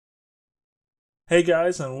Hey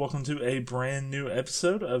guys, and welcome to a brand new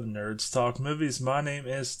episode of Nerds Talk Movies. My name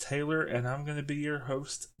is Taylor, and I'm going to be your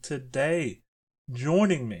host today.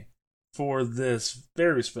 Joining me for this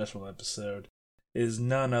very special episode is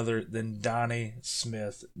none other than Donnie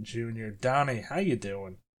Smith Jr. Donnie, how you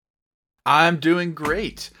doing? I'm doing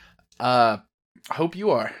great. Hope you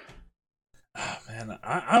are. Oh, man,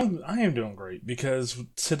 I am doing great because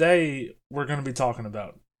today we're going to be talking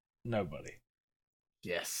about Nobody.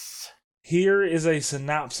 Yes. Here is a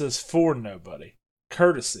synopsis for Nobody,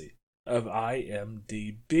 courtesy of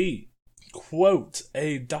IMDb. Quote,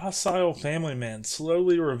 a docile family man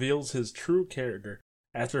slowly reveals his true character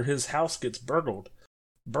after his house gets burgled.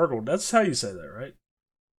 Burgled, that's how you say that, right?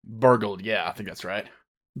 Burgled, yeah, I think that's right.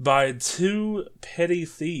 By two petty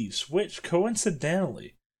thieves, which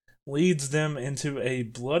coincidentally leads him into a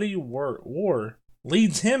bloody war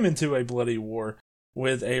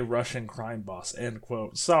with a Russian crime boss, end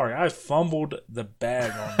quote. Sorry, I fumbled the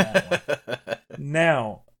bag on that one.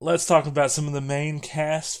 Now, let's talk about some of the main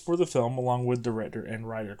cast for the film, along with director and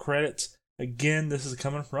writer credits. Again, this is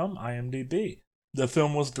coming from IMDb. The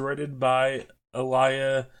film was directed by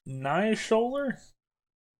Elia Nyesholer.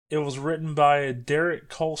 It was written by Derek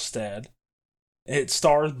Kolstad. It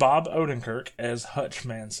stars Bob Odenkirk as Hutch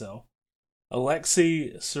Mansell,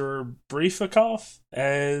 Alexei Serbrifikov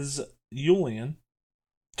as Yulian,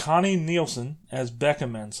 Connie Nielsen as Becca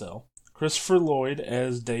Mansell, Christopher Lloyd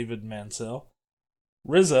as David Mansell,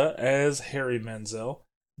 RZA as Harry Mansell,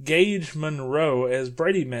 Gage Monroe as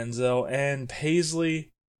Brady Mansell, and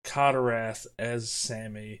Paisley Cotterath as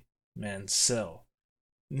Sammy Mansell.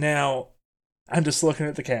 Now, I'm just looking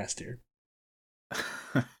at the cast here.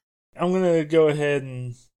 I'm going to go ahead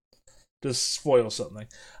and just spoil something.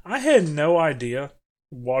 I had no idea,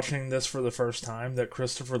 watching this for the first time, that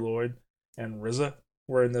Christopher Lloyd and RZA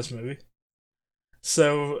were in this movie.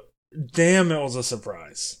 So, damn, it was a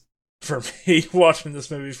surprise for me watching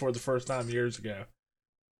this movie for the first time years ago.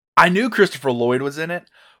 I knew Christopher Lloyd was in it,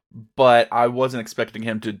 but I wasn't expecting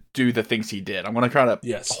him to do the things he did. I'm going to try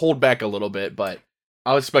to hold back a little bit, but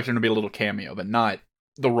I was expecting him to be a little cameo, but not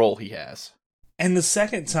the role he has. And the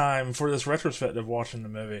second time for this retrospective watching the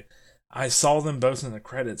movie, I saw them both in the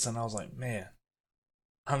credits, and I was like, man,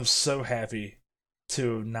 I'm so happy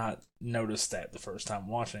to not notice that the first time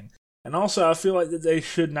watching. And also, I feel like that they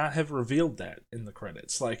should not have revealed that in the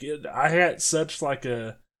credits. I had such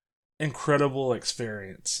a incredible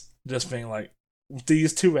experience just being like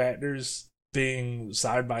these two actors being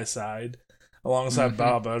side by side alongside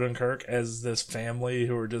Bob Odenkirk as this family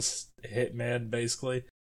who are just hitmen, basically.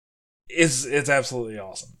 It's absolutely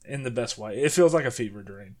awesome in the best way. It feels like a fever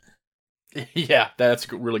dream. Yeah, that's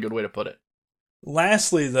a really good way to put it.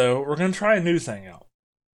 Lastly, though, we're going to try a new thing out.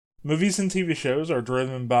 Movies and TV shows are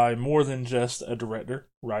driven by more than just a director,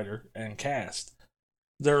 writer, and cast.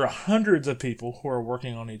 There are hundreds of people who are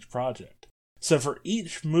working on each project. So for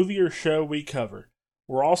each movie or show we cover,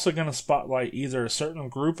 we're also going to spotlight either a certain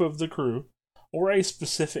group of the crew or a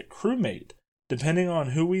specific crewmate, depending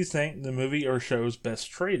on who we think the movie or show's best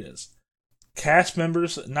trait is. Cast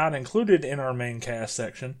members not included in our main cast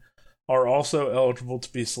section are also eligible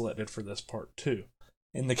to be selected for this part too.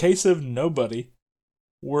 In the case of Nobody,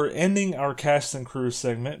 we're ending our cast and crew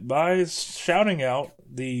segment by shouting out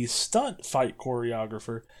the stunt fight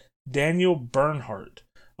choreographer Daniel Bernhardt,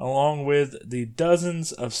 along with the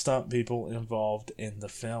dozens of stunt people involved in the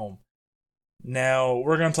film. Now,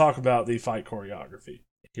 we're going to talk about the fight choreography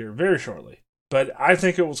here very shortly, but I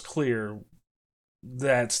think it was clear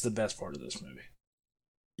that's the best part of this movie.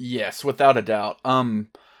 Yes, without a doubt.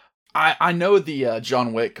 I know the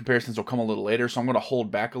John Wick comparisons will come a little later, so I'm going to hold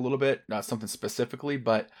back a little bit, not something specifically,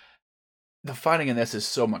 but the fighting in this is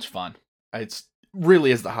so much fun. It's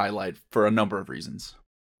really is the highlight for a number of reasons.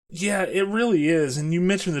 Yeah, it really is. And you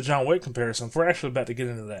mentioned the John Wick comparison. We're actually about to get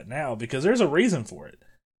into that now because there's a reason for it.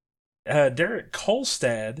 Derek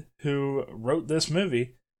Kolstad, who wrote this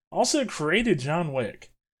movie, also created John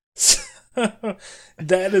Wick.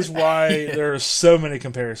 That is why there are so many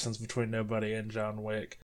comparisons between Nobody and John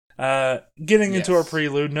Wick. Getting into our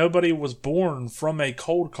prelude, Nobody was born from a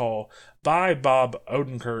cold call by Bob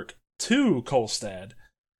Odenkirk to Kolstad.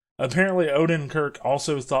 Apparently, Odenkirk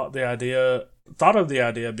also thought of the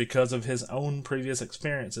idea because of his own previous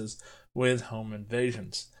experiences with home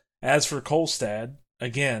invasions. As for Kolstad,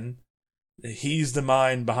 again, he's the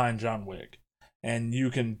mind behind John Wick. And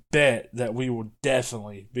you can bet that we will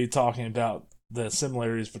definitely be talking about the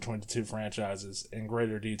similarities between the two franchises in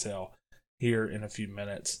greater detail here in a few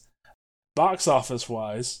minutes. Box office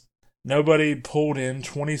wise, Nobody pulled in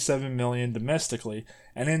 $27 million domestically,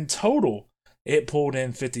 and in total, it pulled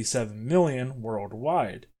in $57 million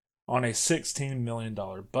worldwide. on a $16 million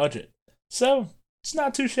budget. So, it's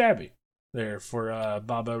not too shabby there for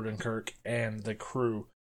Bob Odenkirk and the crew.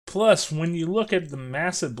 Plus, when you look at the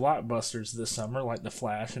massive blockbusters this summer, like The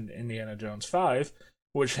Flash and Indiana Jones 5,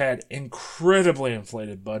 which had incredibly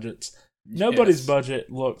inflated budgets, nobody's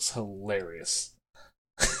budget looks hilarious.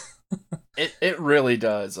 It really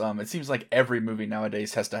does. It seems like every movie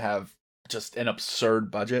nowadays has to have just an absurd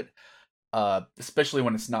budget, especially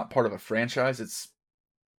when it's not part of a franchise.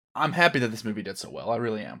 I'm happy that this movie did so well. I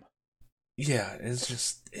really am. Yeah, it's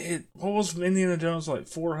just what was Indiana Jones, like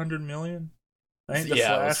 400 million? I think The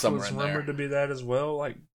Flash was rumored to be that as well.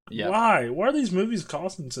 Like, why? Why are these movies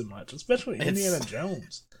costing so much? Especially Indiana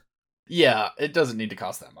Jones. Yeah, it doesn't need to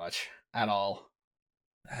cost that much at all.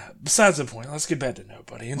 Besides the point, let's get back to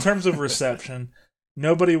Nobody. In terms of reception,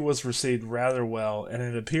 Nobody was received rather well, and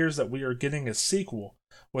it appears that we are getting a sequel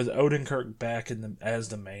with Odenkirk back as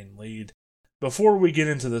the main lead. Before we get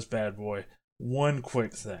into this bad boy, one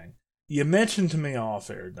quick thing. You mentioned to me off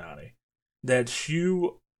air, Donnie, that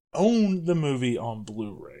you owned the movie on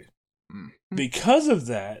Blu-ray. Because of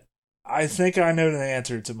that, I think I know the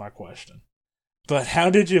answer to my question. But how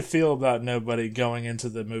did you feel about Nobody going into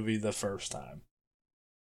the movie the first time?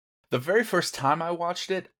 The very first time I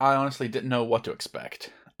watched it, I honestly didn't know what to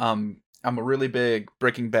expect. I'm a really big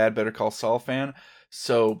Breaking Bad, Better Call Saul fan,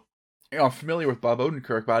 so I'm familiar with Bob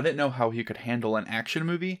Odenkirk, but I didn't know how he could handle an action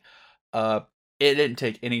movie. It didn't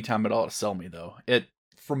take any time at all to sell me, though.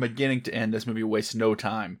 From beginning to end, this movie wastes no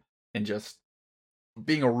time in just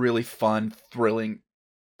being a really fun, thrilling,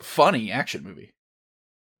 funny action movie.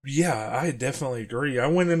 Yeah, I definitely agree. I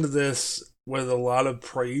went into this with a lot of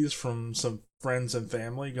praise from some friends and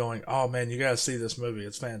family going, oh man, you gotta see this movie.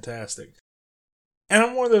 It's fantastic. And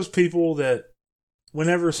I'm one of those people that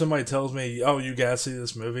whenever somebody tells me, oh, you gotta see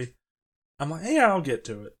this movie, I'm like, yeah, I'll get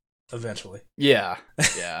to it eventually. Yeah.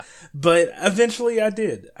 But eventually I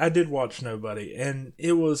did. I did watch Nobody, and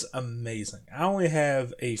it was amazing. I only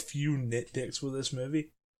have a few nitpicks with this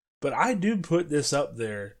movie, but I do put this up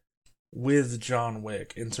there with John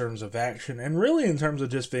Wick in terms of action and really in terms of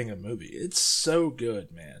just being a movie. It's so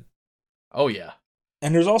good, man. Oh, yeah.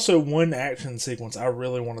 And there's also one action sequence I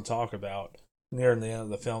really want to talk about near the end of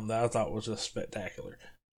the film that I thought was just spectacular.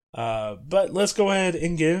 But let's go ahead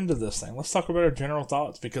and get into this thing. Let's talk about our general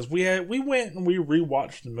thoughts, because we went and we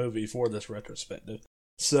rewatched the movie for this retrospective.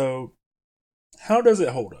 So, how does it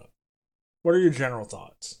hold up? What are your general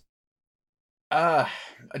thoughts?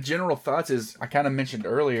 General thoughts is, I kind of mentioned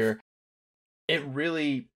earlier, it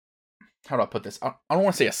really, how do I put this? I don't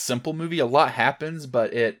want to say a simple movie. A lot happens,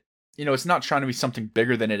 but it's not trying to be something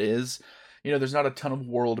bigger than it is. There's not a ton of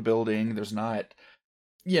world building. There's not,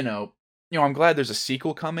 I'm glad there's a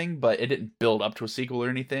sequel coming, but it didn't build up to a sequel or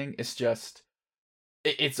anything. It's just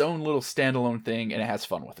its own little standalone thing, and it has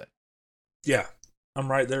fun with it. Yeah, I'm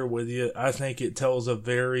right there with you. I think it tells a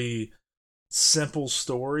very simple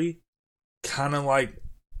story, kind of like,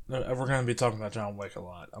 we're going to be talking about John Wick a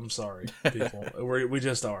lot. I'm sorry, people. we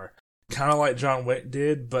just are. Kind of like John Wick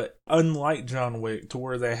did, but unlike John Wick, to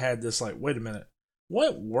where they had this like, wait a minute,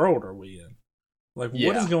 what world are we in? Like,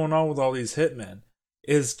 what is going on with all these hitmen?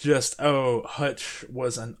 It's just, Hutch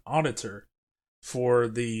was an auditor for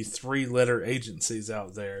the 3-letter agencies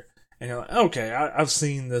out there. And you're like, okay, I've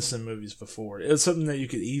seen this in movies before. It's something that you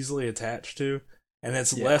could easily attach to, and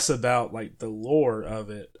it's less about like the lore of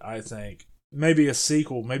it, I think. Maybe a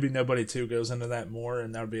sequel, maybe Nobody 2 goes into that more,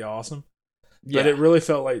 and that would be awesome. But it really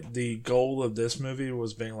felt like the goal of this movie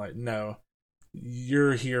was being like, no,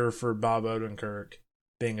 you're here for Bob Odenkirk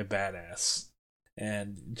being a badass.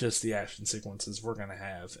 And just the action sequences we're going to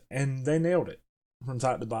have. And they nailed it from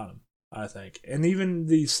top to bottom, I think. And even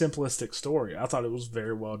the simplistic story, I thought it was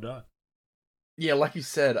very well done. Yeah, like you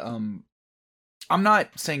said, I'm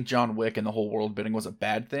not saying John Wick and the whole world building was a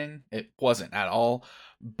bad thing. It wasn't at all.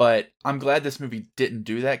 But I'm glad this movie didn't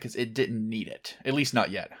do that, because it didn't need it. At least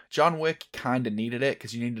not yet. John Wick kind of needed it,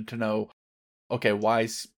 because you needed to know, okay, why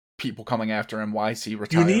is people coming after him? Why is he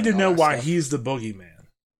retiring? You need to know why he's the boogeyman.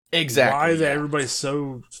 Exactly. Why that everybody's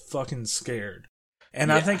so fucking scared.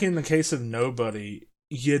 And I think in the case of Nobody,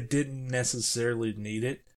 you didn't necessarily need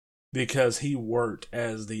it, because he worked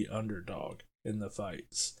as the underdog in the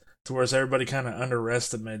fights. To where everybody kind of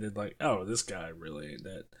underestimated, like, oh, this guy really ain't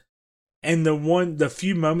that. And the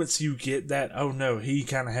few moments you get that, oh no, he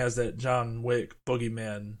kind of has that John Wick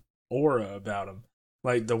boogeyman aura about him.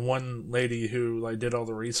 Like the one lady who like did all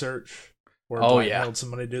the research, where blackmailed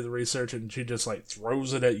somebody to do the research, and she just like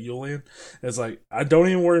throws it at Julian. It's like, I don't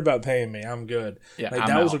even worry about paying me, I'm good. Yeah, like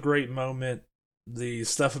that was a great moment. The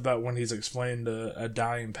stuff about when he's explained to a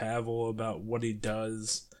dying Pavel about what he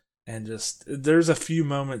does And just, there's a few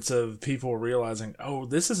moments of people realizing, oh,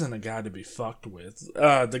 this isn't a guy to be fucked with.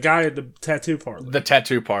 The guy at the tattoo parlor. The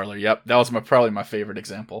tattoo parlor, yep. That was probably my favorite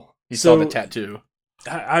example. He saw the So tattoo.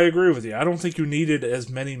 I agree with you. I don't think you needed as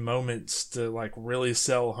many moments to like really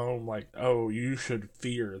sell home like, oh, you should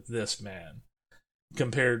fear this man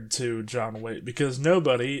compared to John Wick, because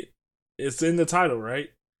nobody, it's in the title, right?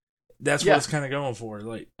 That's what it's kind of going for.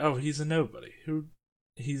 Like, oh, he's a nobody.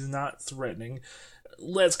 He's not threatening.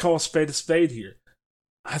 Let's call a spade here.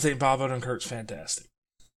 I think Bob Odenkirk's fantastic.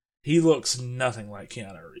 He looks nothing like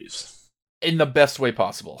Keanu Reeves. In the best way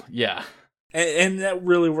possible, yeah. And that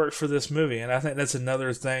really worked for this movie. And I think that's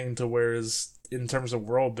another thing to whereas in terms of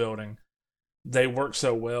world building, they work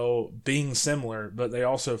so well being similar, but they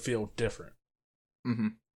also feel different. Mm-hmm.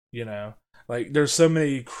 You know? Like, there's so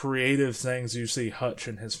many creative things you see Hutch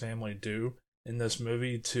and his family do in this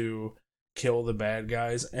movie to kill the bad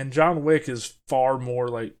guys. And John Wick is far more,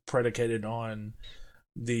 like, predicated on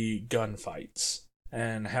the gunfights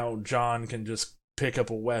and how John can just pick up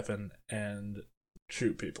a weapon and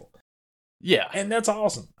shoot people. Yeah. And that's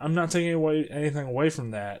awesome. I'm not taking anything away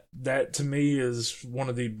from that. That, to me, is one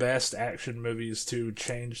of the best action movies to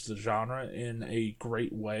change the genre in a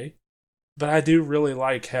great way. But I do really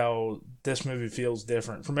like how this movie feels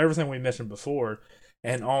different from everything we mentioned before,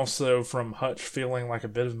 and also from Hutch feeling like a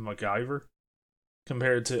bit of a MacGyver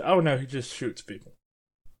compared to, oh no, he just shoots people.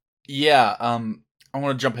 Yeah, I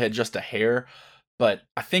want to jump ahead just a hair, but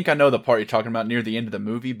I think I know the part you're talking about near the end of the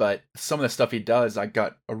movie, but some of the stuff he does, I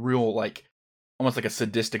got a real, like, almost like a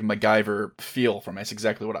sadistic MacGyver feel from it. It's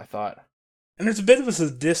exactly what I thought. And there's a bit of a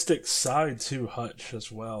sadistic side to Hutch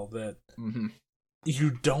as well that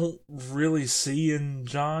you don't really see in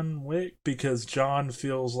John Wick, because John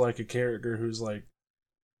feels like a character who's like,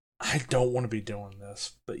 I don't want to be doing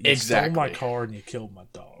this, but you stole my car and you killed my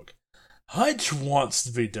dog. Hutch wants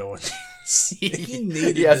to be doing this.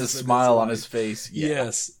 He has a smile on his face. Yeah.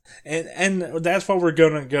 Yes. And that's why we're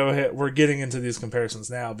going to go ahead. We're getting into these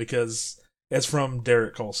comparisons now because it's from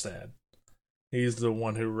Derek Kolstad. He's the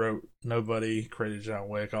one who wrote Nobody, created John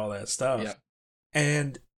Wick, all that stuff. Yep.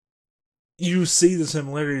 And you see the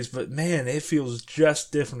similarities, but man, it feels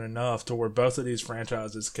just different enough to where both of these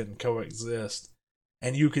franchises can coexist.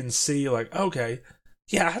 And you can see, like, okay,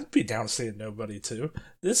 yeah, I'd be down seeing Nobody too.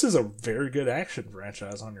 This is a very good action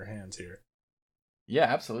franchise on your hands here. Yeah,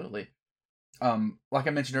 absolutely. Like I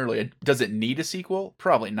mentioned earlier, does it need a sequel?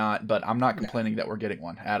 Probably not, but I'm not complaining that we're getting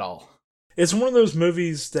one at all. It's one of those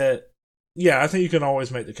movies that, yeah, I think you can always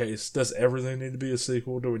make the case. Does everything need to be a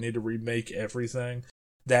sequel? Do we need to remake everything?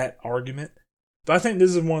 That argument. But I think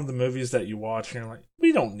this is one of the movies that you watch and you're like,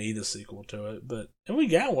 we don't need a sequel to it, but if we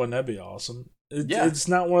got one, that'd be awesome. It's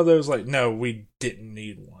not one of those like, no, we didn't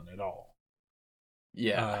need one at all.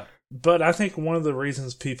 Yeah. But I think one of the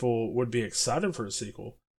reasons people would be excited for a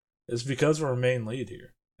sequel is because of our main lead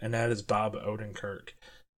here, and that is Bob Odenkirk.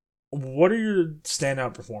 What are your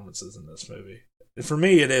standout performances in this movie? For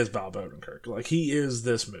me, it is Bob Odenkirk. Like, he is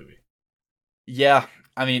this movie. Yeah,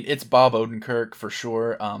 I mean, it's Bob Odenkirk for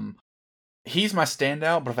sure. He's my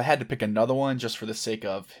standout, but if I had to pick another one just for the sake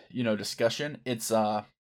of, discussion, it's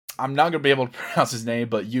I'm not going to be able to pronounce his name,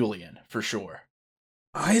 but Julian, for sure.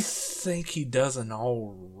 I think he does an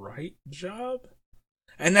alright job.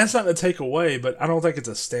 And that's not to take away, but I don't think it's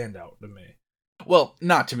a standout to me. Well,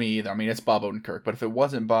 not to me either. I mean, it's Bob Odenkirk, but if it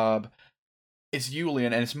wasn't Bob, it's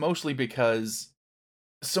Julian, and it's mostly because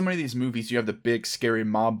so many of these movies, you have the big, scary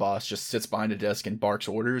mob boss just sits behind a desk and barks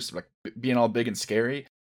orders, like being all big and scary.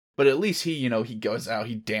 But at least he goes out,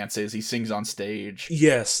 he dances, he sings on stage.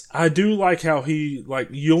 Yes, I do like how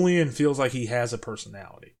Julian feels like he has a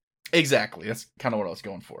personality. Exactly, that's kind of what I was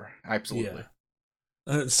going for. Absolutely.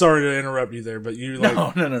 Yeah. Sorry to interrupt you there, but you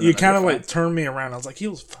you kind of turned me around. I was like, he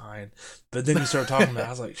was fine, but then you started talking about it. I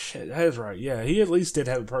was like, shit, that is right. Yeah, he at least did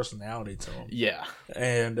have a personality to him. Yeah,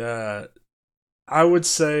 and I would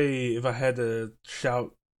say if I had to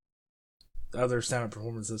shout other stand-up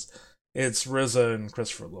performances, it's RZA and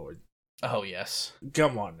Christopher Lloyd. Oh, yes.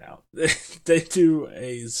 Come on now. They do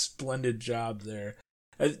a splendid job there.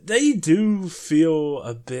 They do feel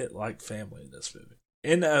a bit like family in this movie.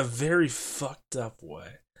 In a very fucked up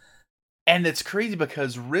way. And it's crazy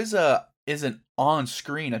because RZA isn't on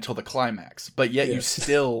screen until the climax. But yet you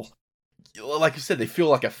still, like you said, they feel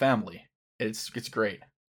like a family. It's great.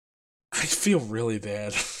 I feel really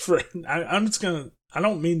bad for. I'm just gonna. I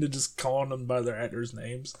don't mean to just call them by their actors'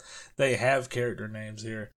 names. They have character names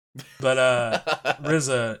here, but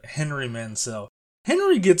RZA, Henry Mansell.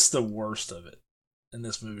 Henry gets the worst of it in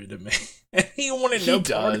this movie to me, and he wanted no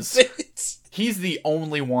part of it. He's the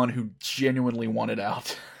only one who genuinely wanted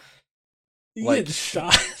out. He Like, gets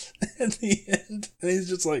shot at the end, and he's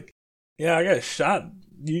just like, "Yeah, I got shot.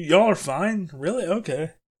 Y'all are fine, really?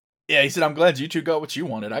 Okay." yeah, he said, "I'm glad you two got what you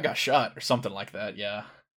wanted. I got shot," or something like that. Yeah.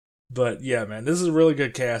 But yeah, man, this is a really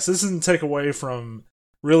good cast. This doesn't take away from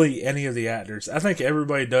really any of the actors. I think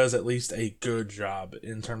everybody does at least a good job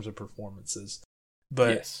in terms of performances.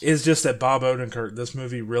 But Yes. it's just that Bob Odenkirk, this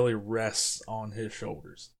movie really rests on his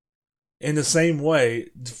shoulders. In the same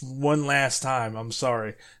way, one last time, I'm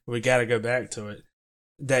sorry, we got to go back to it,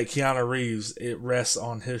 that Keanu Reeves, it rests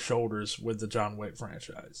on his shoulders with the John Wick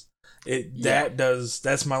franchise.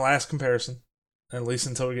 That's my last comparison, at least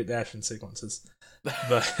until we get the action sequences.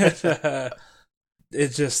 But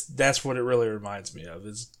that's what it really reminds me of,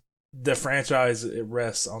 is the franchise, it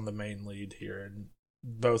rests on the main lead here, and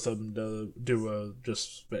both of them do a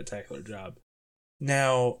just spectacular job.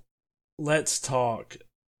 Now, let's talk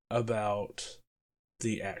about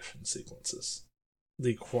the action sequences,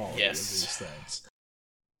 the quality of these things.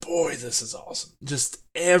 Boy, this is awesome. Just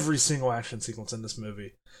every single action sequence in this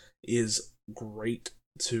movie is great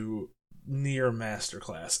to near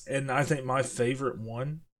masterclass. And I think my favorite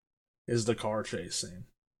one is the car chase scene.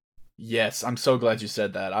 Yes, I'm so glad you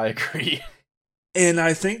said that. I agree. And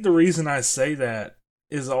I think the reason I say that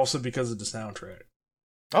is also because of the soundtrack.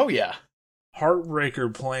 Oh, yeah.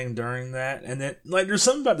 Heartbreaker playing during that, and then there's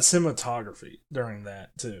something about the cinematography during that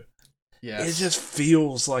too. Yes. It just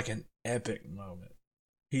feels like an epic moment.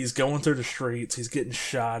 He's going through the streets, he's getting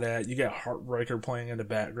shot at, you got Heartbreaker playing in the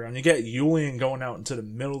background, you got Julian going out into the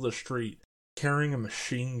middle of the street carrying a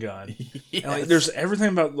machine gun. Yes. And there's everything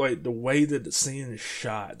about the way that the scene is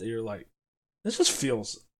shot that you're like, this just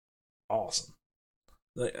feels awesome.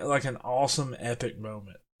 Like an awesome epic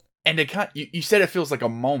moment. And you said it feels like a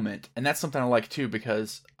moment, and that's something I like too,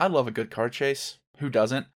 because I love a good car chase. Who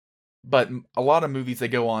doesn't? But a lot of movies, they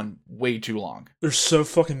go on way too long. There's so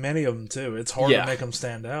fucking many of them too. It's hard to make them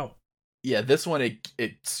stand out. Yeah, this one,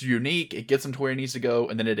 it's unique. It gets him to where he needs to go,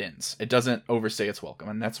 and then it ends. It doesn't overstay its welcome,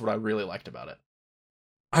 and that's what I really liked about it.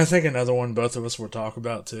 I think another one both of us would talk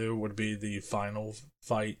about too would be the final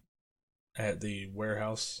fight at the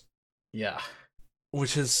warehouse. Yeah.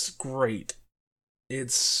 Which is great.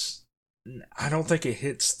 I don't think it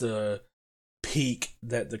hits the peak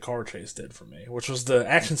that the car chase did for me, which was the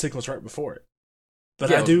action sequence right before it.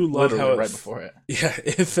 But I do love how right before it. Yeah,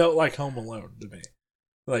 it felt like Home Alone to me.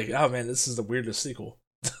 Like, oh man, this is the weirdest sequel.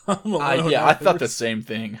 Home Alone, I thought the same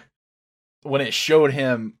thing. When it showed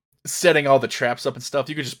him setting all the traps up and stuff,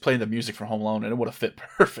 you could just play the music from Home Alone and it would have fit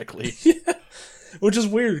perfectly. Yeah. Which is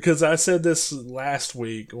weird, because I said this last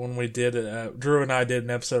week when we did it. Drew and I did an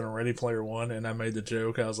episode on Ready Player One, and I made the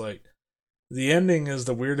joke. I was like, the ending is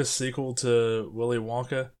the weirdest sequel to Willy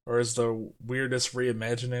Wonka, or is the weirdest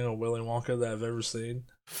reimagining of Willy Wonka that I've ever seen.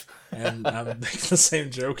 And I'm making the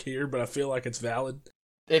same joke here, but I feel like it's valid.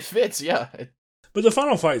 It fits, yeah. But the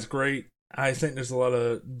final fight's great. I think there's a lot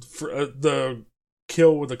of the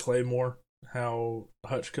kill with the claymore, how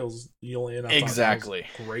Hutch kills Julian. Exactly.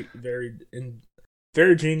 Great, very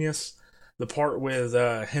genius. The part with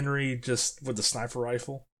Henry just with the sniper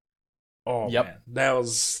rifle. Oh man, that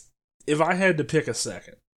was. If I had to pick a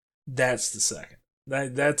second, that's the second.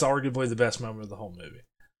 That's arguably the best moment of the whole movie.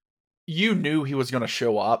 You knew he was going to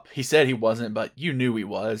show up. He said he wasn't, but you knew he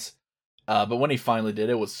was. But when he finally did,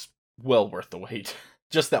 it was well worth the wait.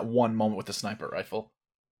 Just that one moment with the sniper rifle.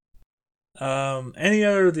 Any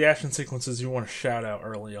other of the action sequences you want to shout out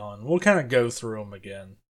early on? We'll kind of go through them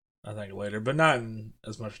again, I think, later, but not in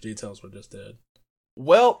as much detail as we just did.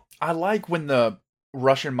 Well, I like when the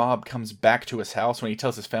Russian mob comes back to his house, when he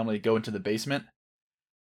tells his family to go into the basement.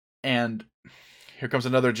 And here comes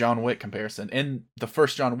another John Wick comparison. In the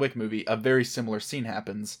first John Wick movie, a very similar scene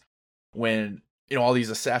happens when, all these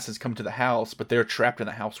assassins come to the house, but they're trapped in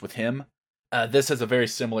the house with him. This has a very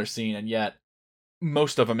similar scene, and yet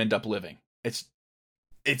most of them end up living.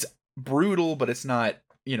 It's brutal, but it's not,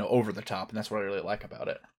 over the top, and that's what I really like about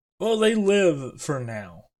it. Well, they live for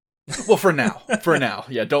now. Well, for now.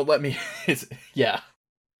 Yeah, don't let me... yeah.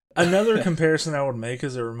 Another comparison I would make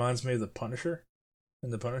is it reminds me of The Punisher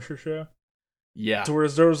in The Punisher show. Yeah. So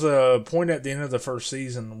whereas there was a point at the end of the first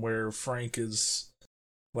season where Frank is,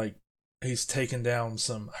 he's taken down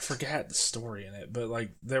I forgot the story in it, but,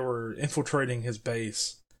 they were infiltrating his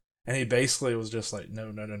base, and he basically was just like,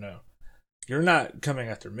 no. You're not coming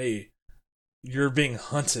after me. You're being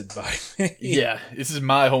hunted by me. Yeah, this is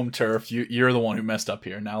my home turf. You're the one who messed up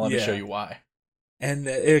here. Now let me show you why. And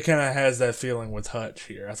it kind of has that feeling with Hutch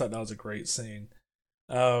here. I thought that was a great scene.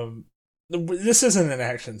 This isn't an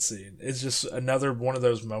action scene. It's just another one of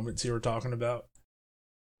those moments you were talking about.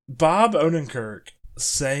 Bob Odenkirk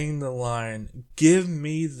saying the line, "Give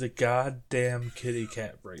me the goddamn kitty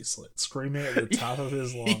cat bracelet," screaming at the top of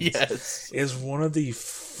his lungs, Yes. is one of the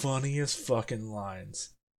funniest fucking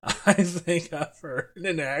lines I think I've heard in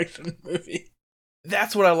an action movie.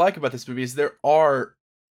 That's what I like about this movie is there are,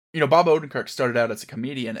 Bob Odenkirk started out as a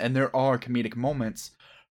comedian, and there are comedic moments,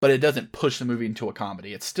 but it doesn't push the movie into a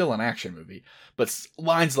comedy. It's still an action movie. But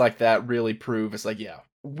lines like that really prove it's like, yeah,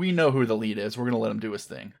 we know who the lead is. We're going to let him do his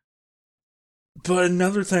thing. But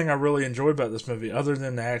another thing I really enjoy about this movie, other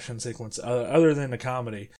than the action sequence, other than the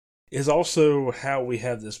comedy, is also how we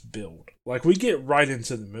have this build. Like, we get right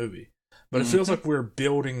into the movie, but it feels like we're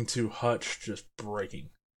building to Hutch just breaking.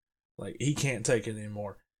 Like, he can't take it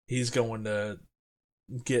anymore. He's going to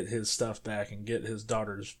get his stuff back and get his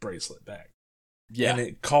daughter's bracelet back. Yeah. And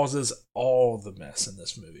it causes all the mess in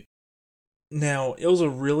this movie. Now, it was a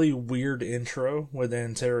really weird intro with the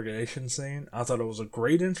interrogation scene. I thought it was a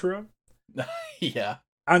great intro. Yeah.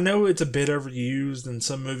 I know it's a bit overused, and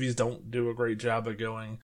some movies don't do a great job of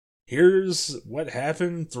going, here's what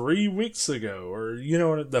happened 3 weeks ago, or,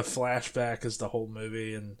 the flashback is the whole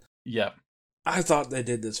movie, and Yep. I thought they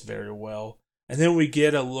did this very well. And then we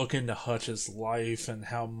get a look into Hutch's life and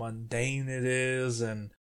how mundane it is,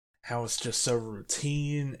 and how it's just so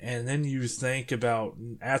routine, and then you think about,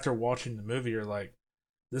 after watching the movie, you're like,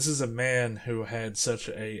 this is a man who had such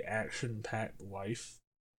a action-packed life,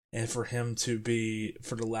 and for him to be,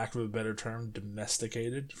 for the lack of a better term,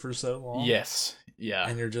 domesticated for so long. Yes. Yeah.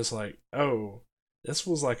 And you're just like, oh, this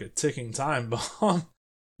was like a ticking time bomb.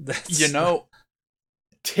 That's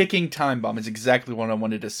ticking time bomb is exactly what I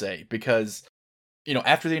wanted to say, because,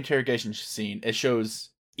 after the interrogation scene, it shows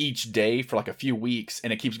each day for like a few weeks,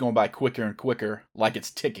 and it keeps going by quicker and quicker, like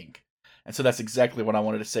it's ticking. And so that's exactly what I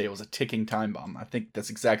wanted to say. It was a ticking time bomb. I think that's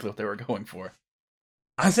exactly what they were going for.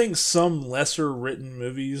 I think some lesser written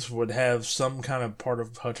movies would have some kind of part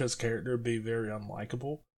of Hutch's character be very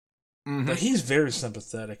unlikable. Mm-hmm. But he's very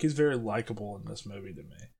sympathetic. He's very likable in this movie to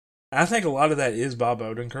me. I think a lot of that is Bob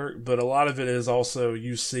Odenkirk, but a lot of it is also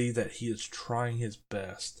you see that he is trying his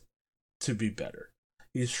best to be better.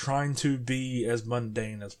 He's trying to be as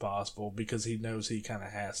mundane as possible because he knows he kind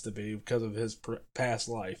of has to be because of his past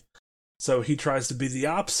life. So he tries to be the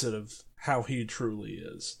opposite of how he truly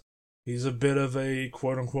is. He's a bit of a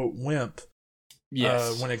quote-unquote wimp.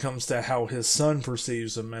 Yes. When it comes to how his son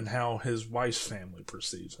perceives him and how his wife's family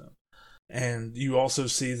perceives him. And you also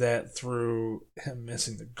see that through him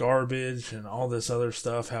missing the garbage and all this other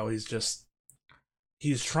stuff, how he's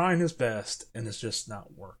trying his best and it's just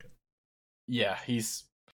not working. Yeah, he's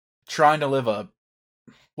trying to live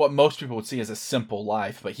what most people would see as a simple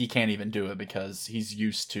life, but he can't even do it because he's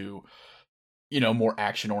used to, more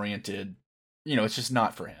action-oriented. It's just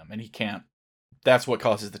not for him, and he can't. That's what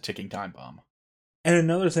causes the ticking time bomb. And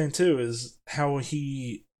another thing, too, is how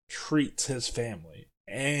he treats his family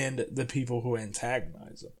and the people who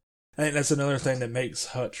antagonize him. I think that's another thing that makes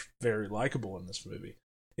Hutch very likable in this movie,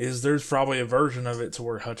 is there's probably a version of it to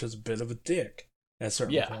where Hutch is a bit of a dick at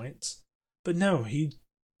certain points. But no,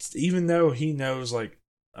 even though he knows, like,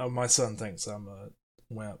 oh, my son thinks I'm a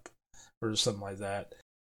wimp or something like that,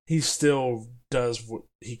 he still does what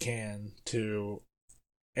he can to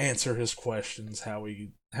answer his questions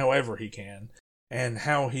however he can, and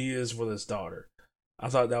how he is with his daughter. I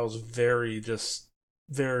thought that was very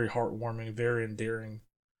heartwarming, very endearing.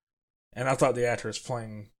 And I thought the actress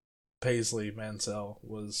playing Paisley Mansell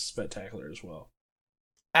was spectacular as well.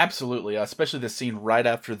 Absolutely, especially the scene right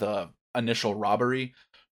after the initial robbery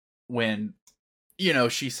when,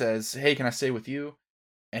 she says, hey, can I stay with you?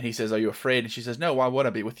 And he says, are you afraid? And she says, no, why would I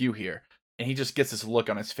be with you here? And he just gets this look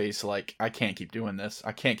on his face like, I can't keep doing this.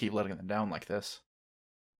 I can't keep letting them down like this.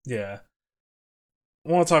 Yeah.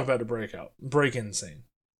 I want to talk about the break-in scene.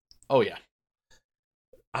 Oh, yeah.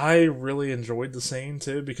 I really enjoyed the scene,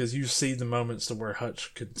 too, because you see the moments to where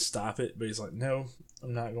Hutch could stop it, but he's like, no,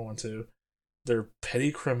 I'm not going to. They're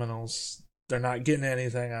petty criminals. They're not getting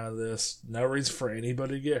anything out of this. No reason for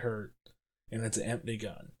anybody to get hurt. And it's an empty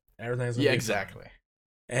gun. Everything's gonna be exactly. fine.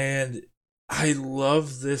 And I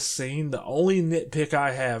love this scene. The only nitpick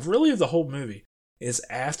I have, really of the whole movie, is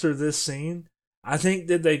after this scene, I think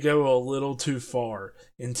that they go a little too far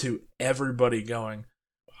into everybody going,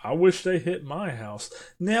 I wish they hit my house.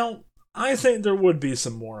 Now, I think there would be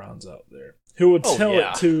some morons out there who would tell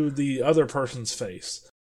it to the other person's face.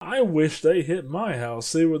 I wish they hit my house.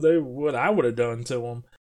 See what I would have done to them.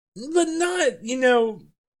 But not,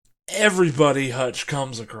 everybody Hutch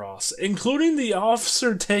comes across, including the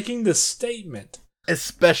officer taking the statement.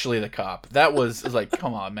 Especially the cop. That was like,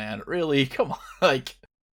 come on, man. Really? Come on. Like,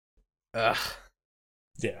 ugh.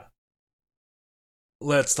 Yeah.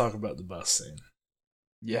 Let's talk about the bus scene.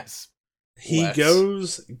 Yes. He Lex.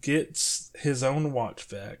 goes, gets his own watch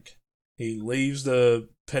back. He leaves the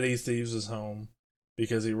petty thieves' home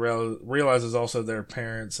because he realizes also their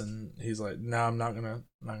parents, and he's like, "No, I'm not gonna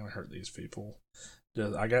hurt these people.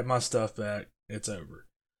 I got my stuff back. It's over."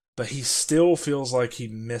 But he still feels like he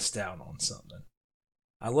missed out on something.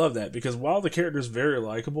 I love that because while the character is very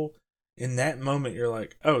likable, in that moment you're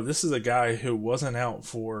like, "Oh, this is a guy who wasn't out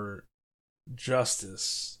for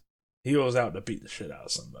justice. He was out to beat the shit out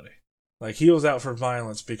of somebody. Like, he was out for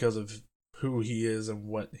violence because of who he is and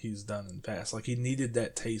what he's done in the past. Like, he needed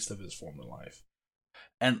that taste of his former life."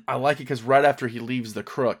 And I like it because right after he leaves the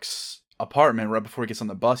Crook's apartment, right before he gets on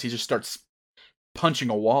the bus, he just starts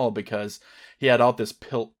punching a wall because he had all this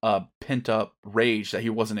pent up rage that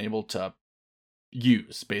he wasn't able to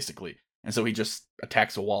use, basically. And so he just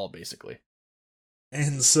attacks a wall, basically.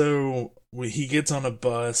 And so he gets on a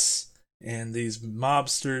bus, and these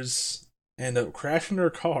mobsters end up crashing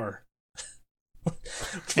their car.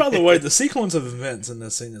 Which, by the way, the sequence of events in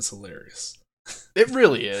this scene is hilarious. It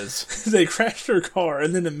really is. They crash their car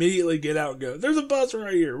and then immediately get out and go, "There's a bus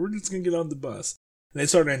right here. We're just going to get on the bus." And they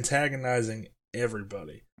start antagonizing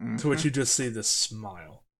everybody, to which you just see this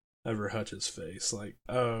smile over Hutch's face. Like,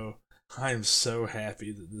 "Oh, I am so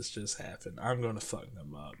happy that this just happened. I'm going to fuck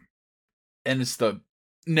them up." And it's the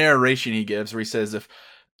narration he gives where he says,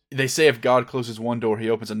 if God closes one door, he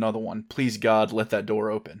opens another one. Please, God, let that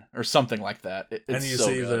door open. Or something like that. And you so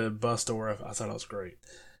see good. the bus door. I thought it was great.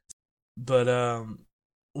 But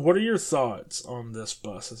what are your thoughts on this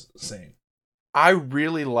bus scene? I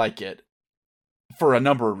really like it for a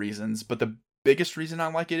number of reasons, but the biggest reason I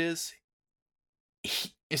like it is,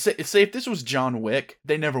 say if this was John Wick,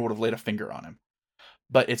 they never would have laid a finger on him.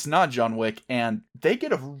 But it's not John Wick, and they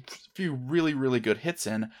get a few really, really good hits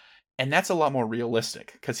in, and that's a lot more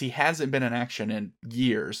realistic, because he hasn't been in action in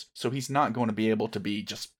years, so he's not going to be able to be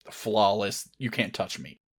just flawless, you can't touch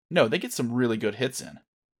me. No, they get some really good hits in.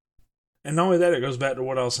 And not only that, it goes back to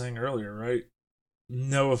what I was saying earlier, right?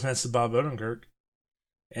 No offense to Bob Odenkirk.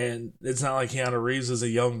 And it's not like Keanu Reeves is a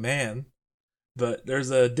young man, but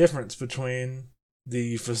there's a difference between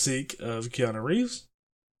the physique of Keanu Reeves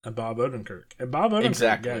and Bob Odenkirk. And Bob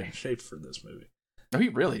Odenkirk got in shape for this movie. Oh, he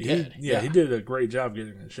really did. He did a great job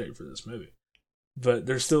getting in shape for this movie. But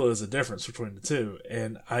there still is a difference between the two.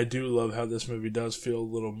 And I do love how this movie does feel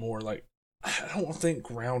a little more like, I don't think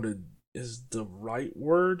grounded is the right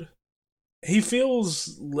word. He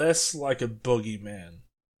feels less like a boogeyman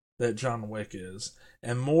that John Wick is,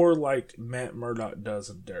 and more like Matt Murdock does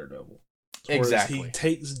in Daredevil. Exactly. He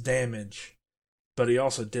takes damage, but he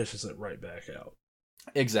also dishes it right back out.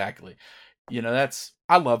 Exactly.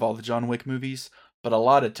 I love all the John Wick movies, but a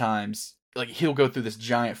lot of times, like, he'll go through this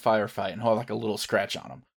giant firefight and he'll have like a little scratch on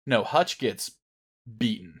him. No, Hutch gets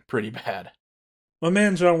beaten pretty bad. My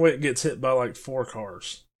man John Wick gets hit by like 4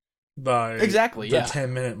 cars by the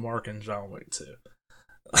 10-minute mark in John Wick 2.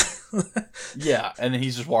 Yeah, and then he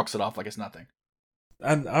just walks it off like it's nothing.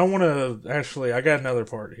 And I want to I got another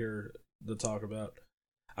part here to talk about.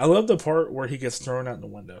 I love the part where he gets thrown out the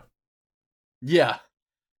window. Yeah.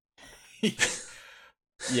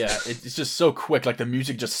 Yeah, it's just so quick. Like, the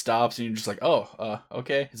music just stops and you're just like, oh,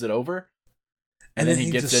 okay, is it over? And then he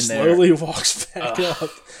gets in there. Slowly walks back up.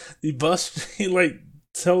 The bus, he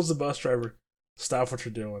tells the bus driver, "Stop what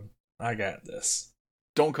you're doing. I got this.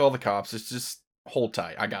 Don't call the cops. It's just hold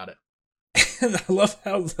tight. I got it." And I love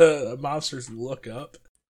how the mobsters look up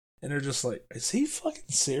and they're just like, "Is he fucking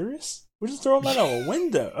serious? We're just throwing him out of a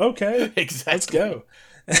window. Okay, exactly. Let's go."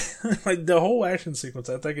 Like, the whole action sequence,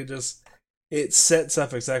 I think it sets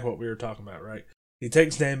up exactly what we were talking about, right? He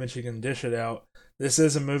takes damage, he can dish it out. This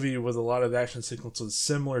is a movie with a lot of action sequences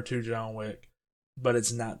similar to John Wick, but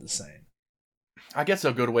it's not the same. I guess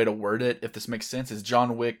a good way to word it, if this makes sense, is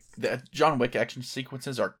the John Wick action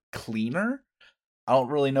sequences are cleaner. I don't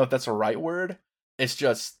really know if that's the right word. It's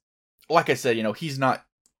just, like I said, he's not,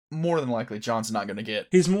 more than likely, John's not going to get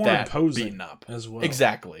he's more that imposing beaten up as well.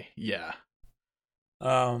 Exactly, yeah.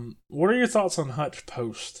 What are your thoughts on Hutch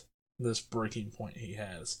post this breaking point he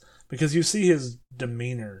has? Because you see his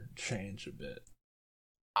demeanor change a bit.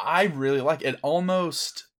 I really like it.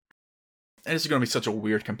 Almost, and this is going to be such a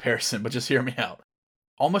weird comparison, but just hear me out.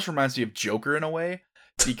 Almost reminds me of Joker in a way,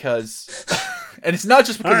 because, and it's not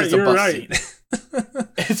just because it's a bus scene.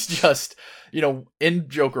 It's just, in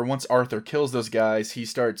Joker, once Arthur kills those guys, he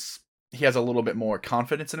has a little bit more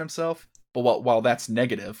confidence in himself. But while that's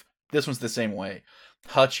negative, this one's the same way.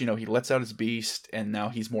 Hutch, he lets out his beast, and now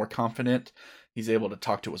he's more confident. He's able to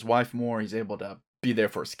talk to his wife more. He's able to be there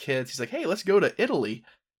for his kids. He's like, "Hey, let's go to Italy."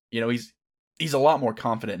 He's a lot more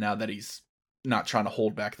confident now that he's not trying to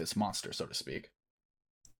hold back this monster, so to speak.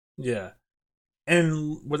 Yeah.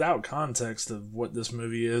 And without context of what this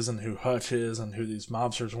movie is and who Hutch is and who these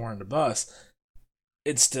mobsters were in the bus,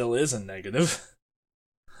 it still is a negative.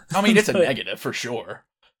 I mean, it's a But negative for sure.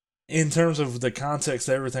 in terms of the context,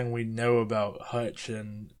 everything we know about Hutch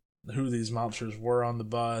and who these mobsters were on the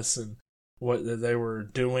bus and what they were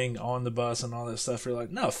doing on the bus and all that stuff, you're like,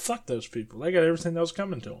 no, fuck those people. They got everything that was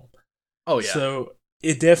coming to them. Oh yeah, So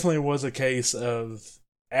it definitely was a case of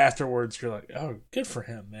afterwards, you're like, oh, good for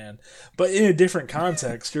him, man. But in a different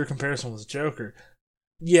context, your comparison was Joker.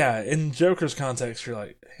 Yeah, in Joker's context, you're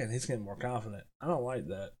like, man, he's getting more confident. I don't like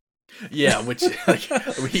that. yeah. Which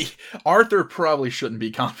like Arthur probably shouldn't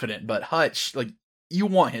be confident, but Hutch, like you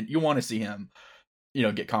want him, you want to see him,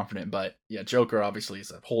 get confident. But yeah, Joker obviously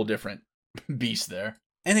is a whole different beast there.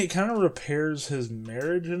 And it kind of repairs his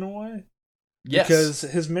marriage in a way. Yes. Because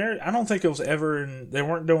his marriage, I don't think it was ever they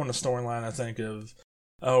weren't doing a storyline, I think, of,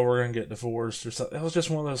 oh, we're going to get divorced or something. It was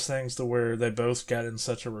just one of those things to where they both got in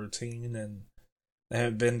such a routine and they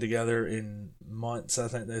haven't been together in months, I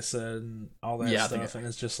think they said, and all that stuff. And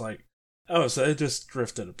it's just like, oh, so it just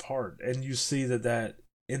drifted apart. And you see that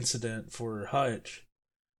incident for Hutch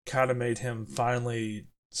kind of made him finally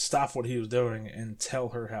stop what he was doing and tell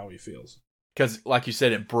her how he feels. Because, like you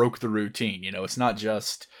said, it broke the routine. It's not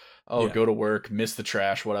just, go to work, miss the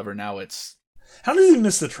trash, whatever. Now it's... How does he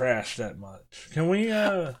miss the trash that much? Can we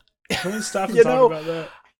stop and talk about that?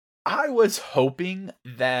 I was hoping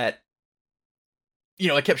that,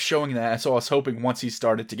 it kept showing that, so I was hoping once he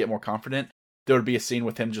started to get more confident, there would be a scene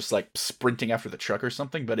with him just, like, sprinting after the truck or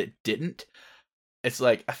something, but it didn't. It's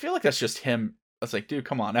like, I feel like that's just him. It's like, dude,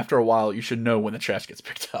 come on. After a while, you should know when the trash gets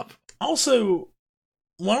picked up. Also,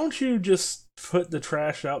 why don't you just put the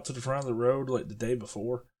trash out to the front of the road, like, the day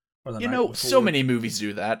before? Or the night before? So many movies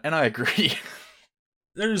do that, and I agree.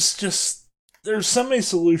 There's so many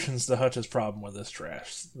solutions to Hutch's problem with this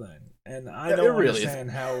trash thing, and I don't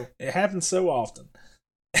understand how it happens so often.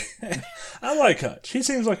 I like Hutch. He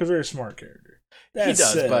seems like a very smart character. He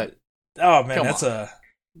does, but oh man, that's a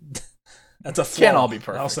flaw. Can't all be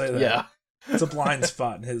perfect. I'll say that. Yeah, it's a blind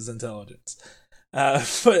spot in his intelligence.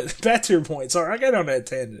 But back to your point. Sorry, I got on that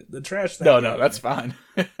tangent. The trash thing. No, that's fine.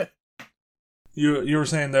 You were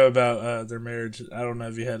saying though about their marriage. I don't know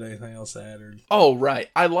if you had anything else to add. Or... Oh right,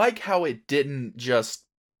 I like how it didn't just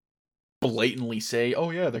blatantly say,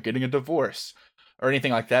 "Oh yeah, they're getting a divorce" or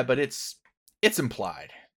anything like that, but it's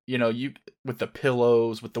implied. You with the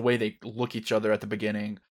pillows, with the way they look each other at the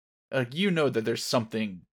beginning, that there's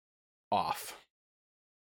something off.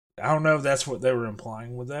 I don't know if that's what they were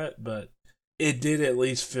implying with that, but it did at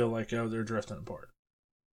least feel like, oh, they're drifting apart.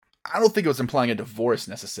 I don't think it was implying a divorce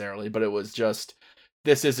necessarily, but it was just,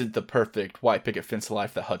 this isn't the perfect white picket fence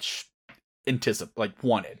life that Hutch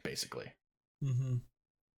wanted, basically. Mm-hmm.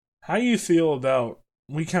 How do you feel about,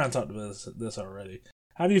 we kind of talked about this already,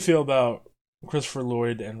 how do you feel about Christopher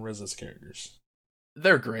Lloyd and RZA's characters?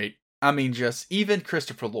 They're great. I mean, just even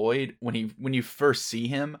Christopher Lloyd, when you first see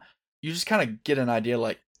him, you just kind of get an idea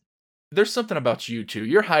like, there's something about you too.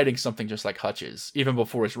 You're hiding something just like Hutch is, even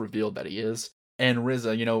before it's revealed that he is. And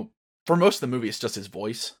RZA, for most of the movie, it's just his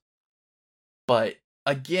voice. But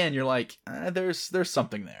again, you're like, there's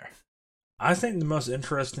something there. I think the most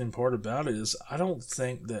interesting part about it is I don't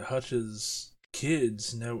think that Hutch's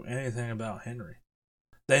kids know anything about Henry.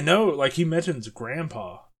 They know, like he mentions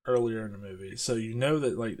Grandpa earlier in the movie, so you know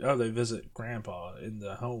that like, oh, they visit Grandpa in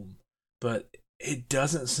the home, but it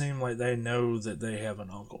doesn't seem like they know that they have an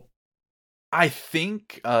uncle. I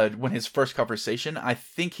think when his first conversation, I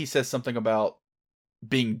think he says something about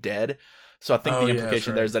being dead. So I think the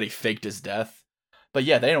implication there is that he faked his death. But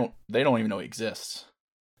yeah, they don't even know he exists.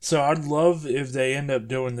 So I'd love if they end up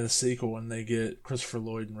doing this sequel and they get Christopher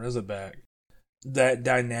Lloyd and RZA back. That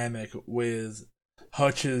dynamic with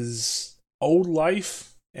Hutch's old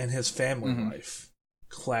life and his family life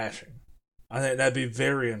clashing. I think that'd be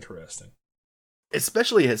very interesting.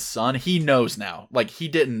 Especially his son, he knows now. Like he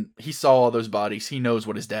saw all those bodies. He knows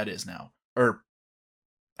what his dad is now. Or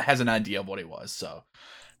has an idea of what he was, so.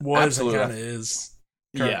 Was and kind of is.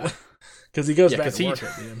 Currently. Yeah. Because he goes back to work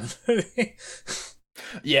at the end of the movie.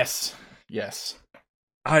 Yes.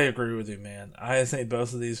 I agree with you, man. I think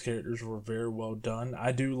both of these characters were very well done.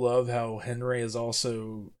 I do love how Henry is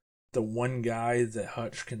also the one guy that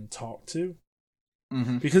Hutch can talk to.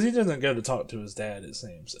 Mm-hmm. Because he doesn't go to talk to his dad, it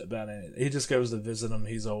seems, about anything. He just goes to visit him.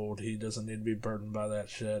 He's old. He doesn't need to be burdened by that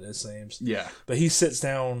shit, it seems. Yeah. But he sits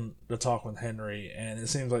down to talk with Henry, and it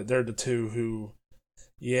seems like they're the two who,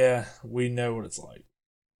 yeah, we know what it's like.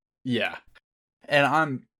 Yeah. And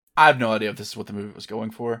I have no idea if this is what the movie was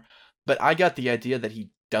going for, but I got the idea that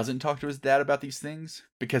he doesn't talk to his dad about these things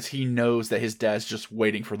because he knows that his dad's just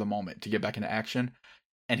waiting for the moment to get back into action,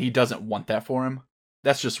 and he doesn't want that for him.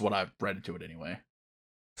 That's just what I've read into it anyway.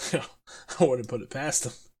 I wouldn't put it past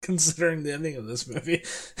him, considering the ending of this movie.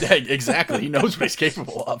 Yeah, exactly. He knows what he's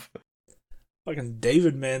capable of. Fucking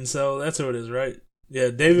David Mansell, that's who it is, right? Yeah,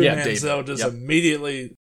 David Mansell just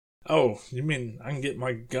immediately. Oh, you mean I can get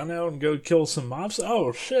my gun out and go kill some mobs?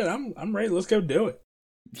 Oh shit, I'm ready. Let's go do it.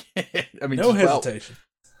 I mean, no hesitation.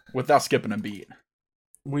 Without skipping a beat.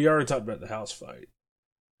 We already talked about the house fight.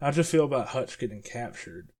 How'd you feel about Hutch getting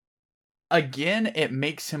captured? Again, it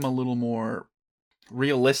makes him a little more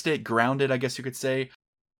realistic, grounded, I guess you could say.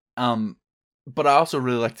 But I also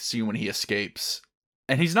really like to see when he escapes.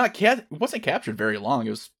 And he's not wasn't captured very long.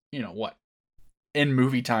 It was, what? In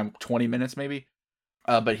movie time, 20 minutes maybe.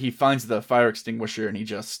 But he finds the fire extinguisher and he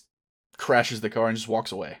just crashes the car and just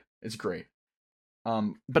walks away. It's great.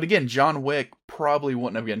 But again, John Wick probably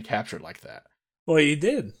wouldn't have been captured like that. Well, he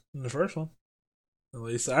did in the first one. At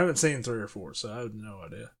least I haven't seen 3 or 4, so I have no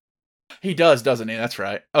idea. He does, doesn't he? That's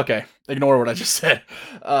right. Okay, ignore what I just said.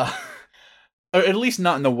 Or at least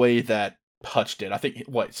not in the way that Hutch did. I think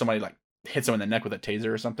somebody hits him in the neck with a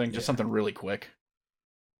taser or something. Just something really quick.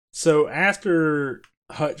 So after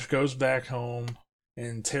Hutch goes back home and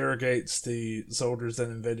interrogates the soldiers that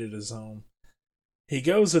invaded his home, he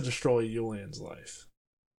goes to destroy Julian's life.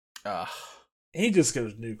 He just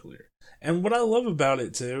goes nuclear. And what I love about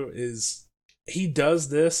it, too, is he does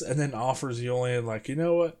this and then offers Julian, you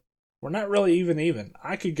know what? We're not really even.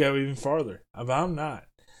 I could go even farther, but I'm not.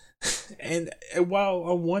 And while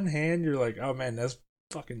on one hand, you're like, oh man, that's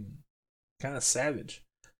fucking kind of savage.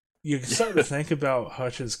 You start to think about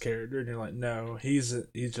Hutch's character, and you're like, no, he's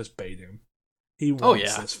just baiting him. He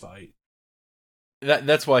wants this fight.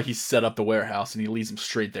 That's why he set up the warehouse and he leads him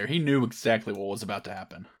straight there. He knew exactly what was about to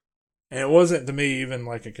happen. And it wasn't, to me, even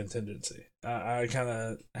like a contingency. I kind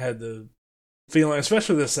of had the feeling,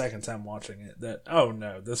 especially the second time watching it, that, oh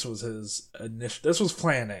no, this was his this was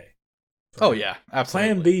plan A. Oh yeah,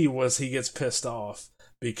 absolutely. Plan B was he gets pissed off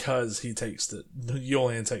because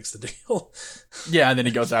Julian takes the deal. Yeah, and then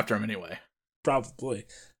he goes after him anyway. Probably.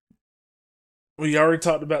 We already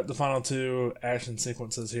talked about the final 2 action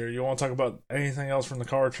sequences here. You want to talk about anything else from the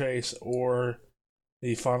car chase or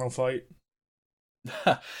the final fight?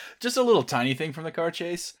 Just a little tiny thing from the car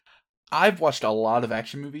chase. I've watched a lot of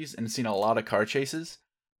action movies and seen a lot of car chases,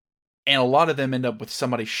 and a lot of them end up with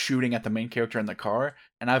somebody shooting at the main character in the car,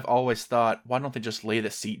 and I've always thought, why don't they just lay the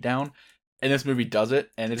seat down? And this movie does it,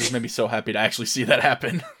 and it just made me so happy to actually see that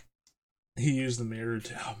happen. He used the mirror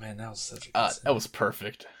too. Oh man, that was such a good scene. That was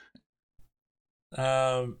perfect.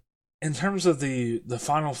 In terms of the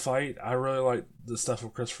final fight, I really like the stuff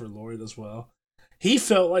with Christopher Lloyd as well. He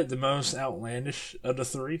felt like the most outlandish of the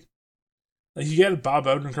 3. You got Bob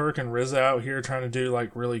Odenkirk and RZA out here trying to do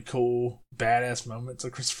really cool, badass moments.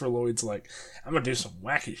 And Christopher Lloyd's like, I'm gonna do some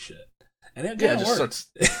wacky shit, and it just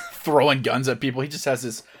starts throwing guns at people. He just has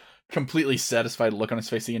this completely satisfied look on his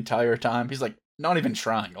face the entire time. He's not even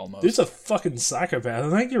trying almost. Dude's a fucking psychopath.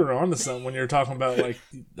 I think you were onto something when you were talking about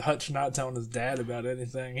Hutch not telling his dad about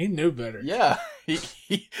anything. He knew better. Yeah,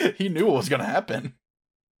 he knew what was gonna happen.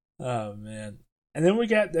 Oh man. And then we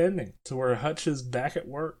got the ending to where Hutch is back at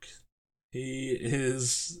work. He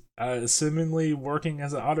is assumingly working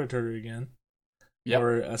as an auditor again. Yep.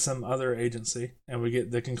 Or some other agency. And we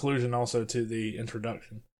get the conclusion also to the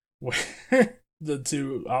introduction where the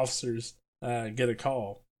 2 officers get a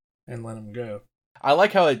call and let him go. I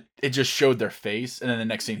like how it just showed their face and then the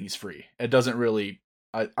next scene he's free. It doesn't really...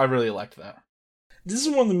 I really liked that. This is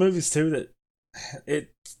one of the movies too that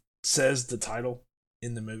it says the title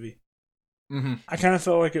in the movie. Mm-hmm. I kind of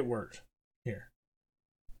felt like it worked here.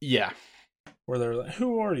 Yeah. Where they're like,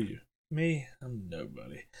 who are you? Me? I'm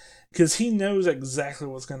nobody. Because he knows exactly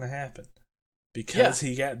what's going to happen. Because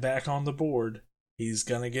he got back on the board, he's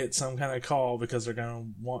going to get some kind of call because they're going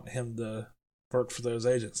to want him to work for those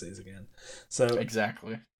agencies again. So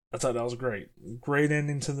exactly. I thought that was great. Great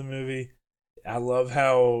ending to the movie. I love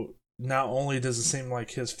how not only does it seem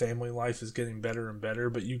like his family life is getting better and better,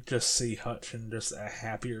 but you just see Hutch in just a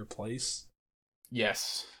happier place.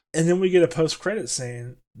 Yes. And then we get a post-credit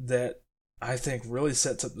scene that I think really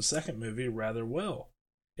sets up the second movie rather well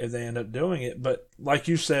if they end up doing it. But like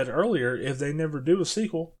you said earlier, if they never do a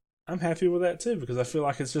sequel, I'm happy with that too, because I feel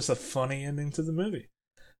like it's just a funny ending to the movie.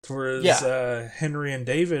 Whereas Henry and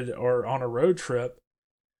David are on a road trip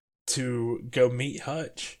to go meet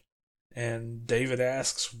Hutch, and David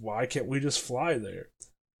asks, why can't we just fly there?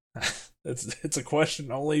 It's a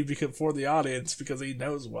question only for the audience, because he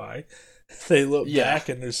knows why. They look back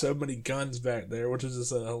and there's so many guns back there, which is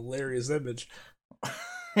just a hilarious image.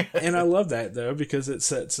 And I love that, though, because it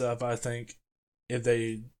sets up, I think, if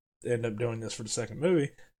they end up doing this for the second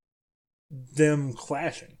movie, them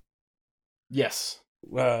clashing. Yes.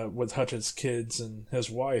 With Hutch's kids and his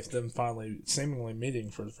wife, them finally seemingly meeting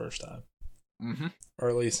for the first time. Mm-hmm. Or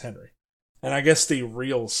at least Henry. And I guess the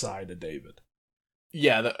real side of David.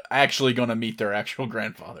 Yeah, actually going to meet their actual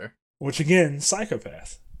grandfather. Which, again,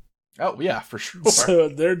 psychopath. Oh, yeah, for sure. So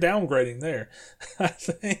they're downgrading there, I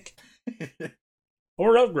think.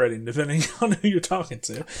 Or upgrading, depending on who you're talking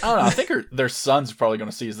to. I don't know. I think their son's probably going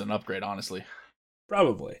to see as an upgrade, honestly.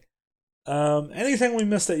 Probably. Anything we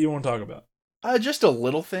missed that you want to talk about? Just a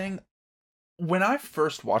little thing. When I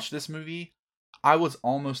first watched this movie, I was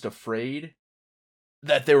almost afraid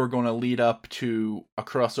that they were going to lead up to a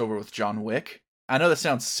crossover with John Wick. I know that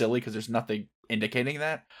sounds silly because there's nothing indicating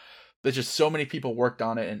that. There's just so many people worked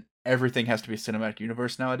on it, and everything has to be a cinematic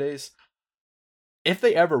universe nowadays. If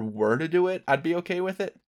they ever were to do it, I'd be okay with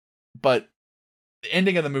it. But the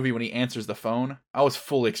ending of the movie, when he answers the phone, I was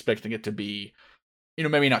fully expecting it to be,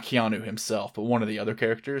 maybe not Keanu himself, but one of the other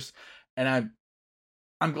characters. And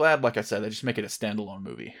I'm glad, like I said, they just make it a standalone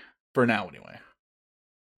movie. For now, anyway.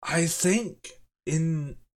 I think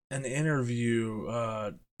in an interview,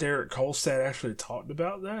 Derek Kolstad actually talked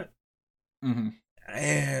about that. Mm-hmm.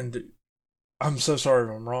 And I'm so sorry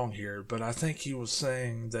if I'm wrong here, but I think he was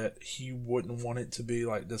saying that he wouldn't want it to be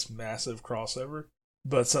like this massive crossover,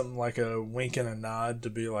 but something like a wink and a nod to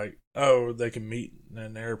be like, oh, they can meet in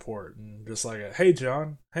an airport and just like a, hey,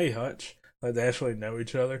 John, hey, Hutch. Like they actually know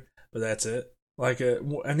each other, but that's it. Like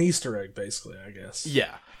an Easter egg, basically, I guess.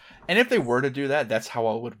 Yeah. And if they were to do that, that's how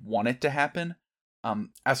I would want it to happen.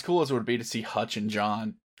 As cool as it would be to see Hutch and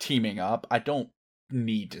John teaming up, I don't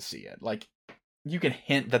need to see it. Like, you can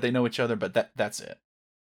hint that they know each other, but that's it.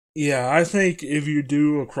 Yeah, I think if you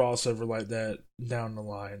do a crossover like that down the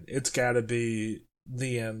line, it's got to be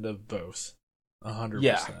the end of both. 100%.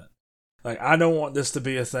 Yeah. Like, I don't want this to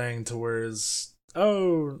be a thing to where it's,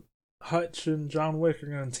 oh, Hutch and John Wick are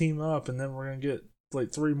going to team up and then we're going to get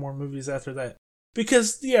like 3 more movies after that.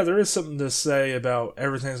 Because, yeah, there is something to say about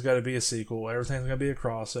everything's got to be a sequel, everything's going to be a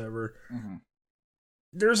crossover. Mm-hmm.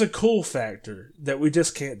 There's a cool factor that we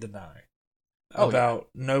just can't deny about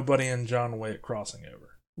nobody and John Wick crossing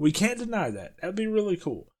over. We can't deny that. That'd be really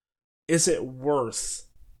cool. Is it worth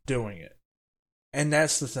doing it? And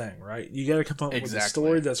that's the thing, right? You got to come up with a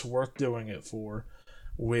story that's worth doing it for,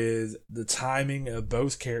 with the timing of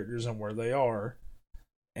both characters and where they are.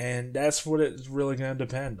 And that's what it's really going to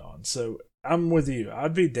depend on. So I'm with you.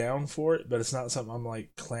 I'd be down for it, but it's not something I'm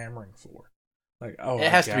like clamoring for. Like, oh, it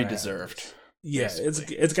has to be deserved. Yeah,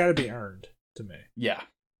 it's got to be earned to me. Yeah.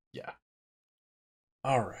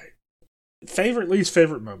 All right. Favorite, least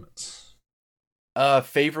favorite moments.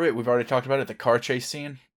 Favorite, we've already talked about it, the car chase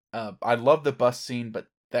scene. I love the bus scene, but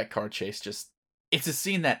that car chase it's a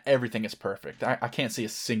scene that everything is perfect. I can't see a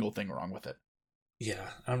single thing wrong with it. Yeah,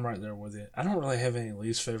 I'm right there with you. I don't really have any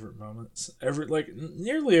least favorite moments.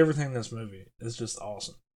 Nearly everything in this movie is just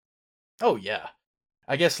awesome. Oh, yeah.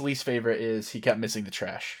 I guess least favorite is he kept missing the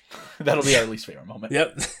trash. That'll be our least favorite moment.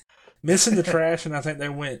 Yep. Missing the trash, and I think they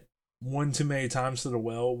went one too many times to the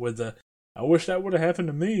well with the, I wish that would have happened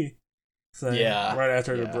to me thing right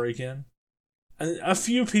after the break-in. A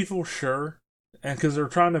few people, sure, and because they're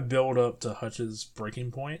trying to build up to Hutch's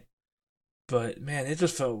breaking point. But, man, it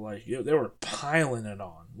just felt like they were piling it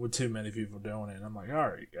on with too many people doing it. And I'm like, all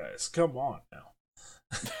right, guys, come on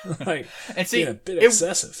now. Like, and see, a bit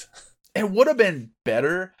excessive. It would have been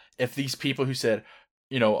better if these people who said,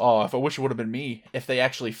 oh, if I wish it would have been me, if they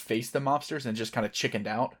actually faced the mobsters and just kind of chickened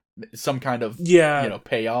out. Some kind of,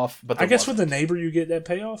 payoff. But I guess with the neighbor you get that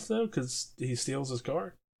payoff, though, because he steals his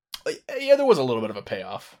car. Yeah, there was a little bit of a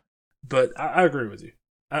payoff. But I agree with you.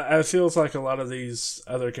 I feels like a lot of these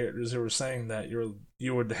other characters who were saying that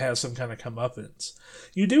you would have some kind of comeuppance.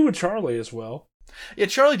 You do with Charlie as well. Yeah,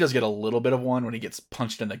 Charlie does get a little bit of one when he gets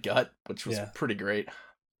punched in the gut, which was pretty great.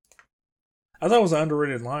 I thought it was an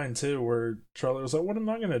underrated line, too, where Charlie was like, what am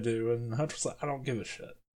I going to do? And Hutch was like, I don't give a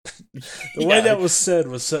shit. The way that was said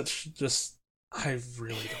was such just, I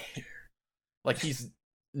really don't care. Like he's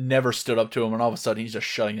never stood up to him, and all of a sudden he's just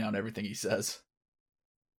shutting down everything he says.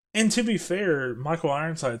 And to be fair, Michael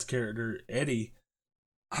Ironside's character, Eddie,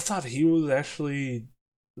 I thought he was actually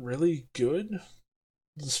really good,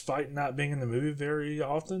 despite not being in the movie very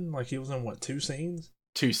often. Like, he was in, 2 scenes?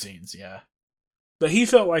 2 scenes, yeah. But he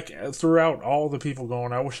felt like throughout all the people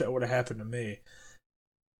going, I wish that would have happened to me.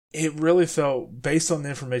 It really felt, based on the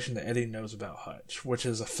information that Eddie knows about Hutch, which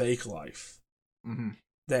is a fake life,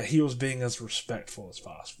 that he was being as respectful as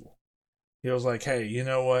possible. He was like, hey, you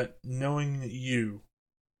know what? Knowing you,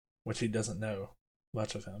 which he doesn't know,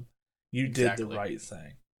 much of him. You did the right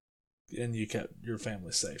thing, and you kept your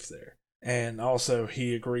family safe there. And also,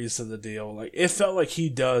 he agrees to the deal. Like, it felt like he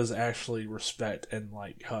does actually respect and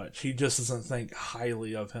like Hutch. He just doesn't think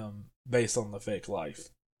highly of him based on the fake life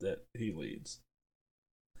that he leads.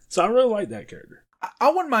 So I really like that character.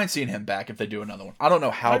 I wouldn't mind seeing him back if they do another one. I don't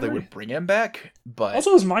know how they would bring him back, but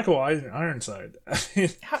also is Michael Ironside. I mean,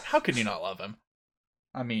 how can you not love him?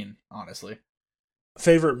 I mean, honestly.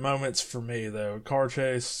 Favorite moments for me though: car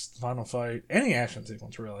chase, final fight, any action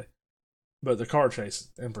sequence really. But the car chase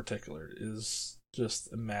in particular is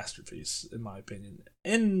just a masterpiece, in my opinion.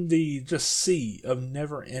 In the just sea of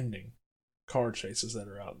never-ending car chases that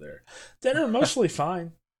are out there, that are mostly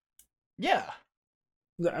fine. Yeah.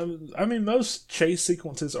 I mean, most chase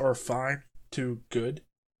sequences are fine to good,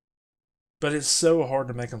 but it's so hard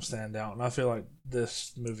to make them stand out, and I feel like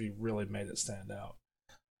this movie really made it stand out.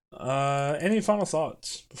 Any final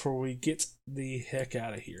thoughts before we get the heck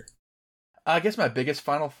out of here? I guess my biggest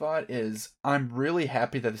final thought is I'm really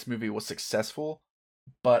happy that this movie was successful,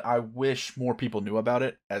 but I wish more people knew about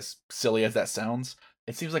it, as silly as that sounds.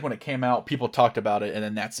 It seems like when it came out, people talked about it, and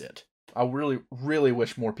then that's it. I really, really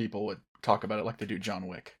wish more people would talk about it like they do John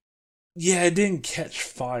Wick. Yeah, it didn't catch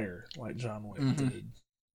fire like John Wick did.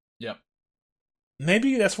 Yep.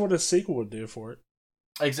 Maybe that's what a sequel would do for it.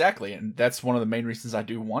 Exactly, and that's one of the main reasons I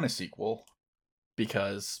do want a sequel,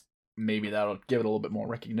 because maybe that'll give it a little bit more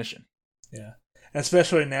recognition. Yeah.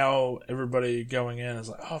 Especially now, everybody going in is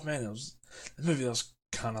like, oh man, that movie was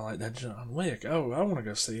kind of like that John Wick. Oh, I want to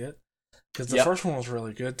go see it. Because the first one was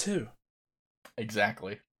really good too.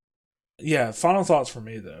 Exactly. Yeah, final thoughts for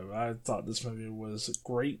me though. I thought this movie was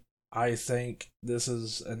great. I think this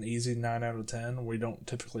is an easy 9 out of 10. We don't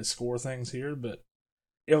typically score things here, but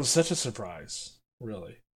it was such a surprise,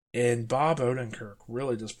 really. And Bob Odenkirk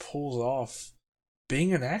really just pulls off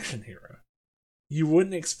being an action hero. You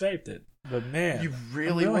wouldn't expect it, but man, you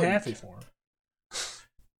really I'm really happy for him.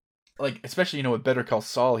 Like, especially, with Better Call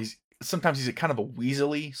Saul, he's kind of a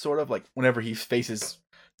weaselly, sort of, like, whenever he faces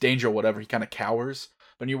danger or whatever, he kind of cowers.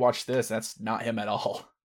 When you watch this, that's not him at all.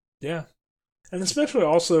 Yeah. And especially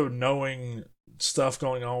also knowing stuff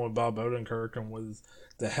going on with Bob Odenkirk and with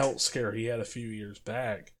the health scare he had a few years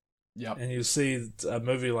back. Yep. And you see a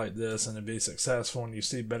movie like this and it be successful, and you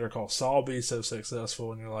see Better Call Saul be so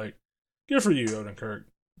successful, and you're like, good for you, Odenkirk.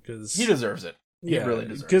 Cause, he deserves it. He really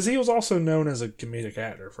deserves it. Because he was also known as a comedic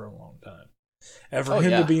actor for a long time. And for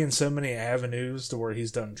him to be in so many avenues to where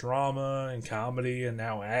he's done drama and comedy and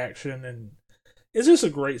now action, and it's just a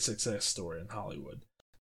great success story in Hollywood.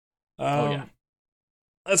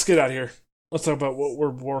 Let's get out of here. Let's talk about what we're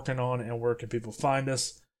working on and where can people find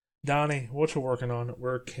us. Donnie, what you working on?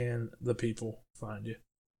 Where can the people find you?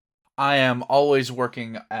 I am always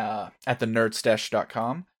working at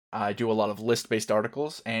thenerdstash.com. I do a lot of list-based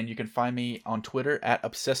articles, and you can find me on Twitter at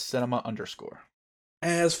obsessedcinema_.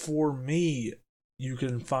 As for me, you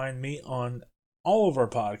can find me on all of our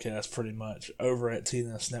podcasts pretty much over at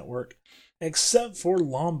TNS Network, except for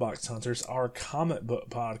Longbox Hunters, our comic book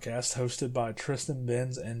podcast hosted by Tristan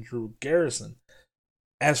Benz and Drew Garrison.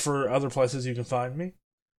 As for other places you can find me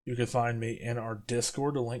in our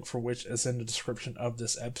Discord, a link for which is in the description of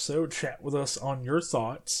this episode. Chat with us on your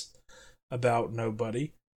thoughts about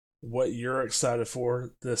Nobody, what you're excited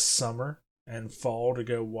for this summer and fall to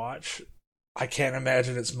go watch. I can't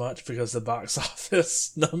imagine it's much because the box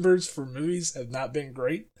office numbers for movies have not been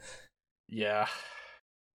great. Yeah.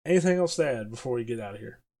 Anything else to add before we get out of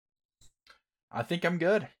here? I think I'm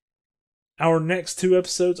good. Our next 2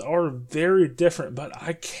 episodes are very different, but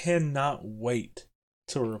I cannot wait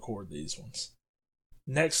to record these ones.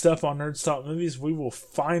 Next up on Nerds Talk Movies, we will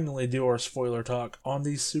finally do our spoiler talk on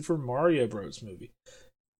the Super Mario Bros. Movie.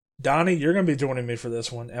 Donnie, you're going to be joining me for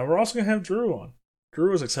this one, and we're also going to have Drew on.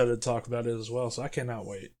 Drew was excited to talk about it as well, so I cannot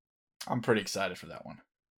wait. I'm pretty excited for that one.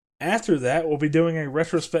 After that, we'll be doing a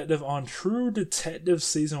retrospective on True Detective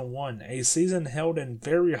Season 1, a season held in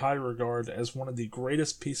very high regard as one of the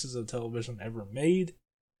greatest pieces of television ever made.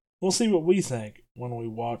 We'll see what we think when we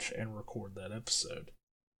watch and record that episode.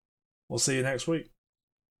 We'll see you next week.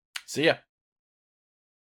 See ya.